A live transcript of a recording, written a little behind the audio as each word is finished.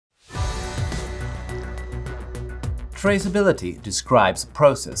Traceability describes a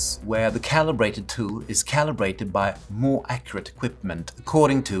process where the calibrated tool is calibrated by more accurate equipment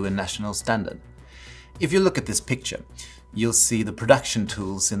according to a national standard. If you look at this picture, you'll see the production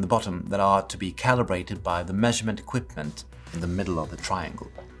tools in the bottom that are to be calibrated by the measurement equipment in the middle of the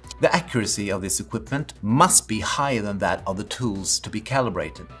triangle. The accuracy of this equipment must be higher than that of the tools to be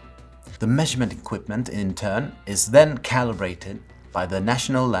calibrated. The measurement equipment, in turn, is then calibrated by the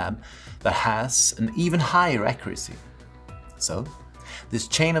national lab that has an even higher accuracy. So, this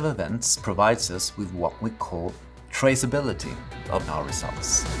chain of events provides us with what we call traceability of our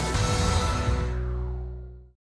results.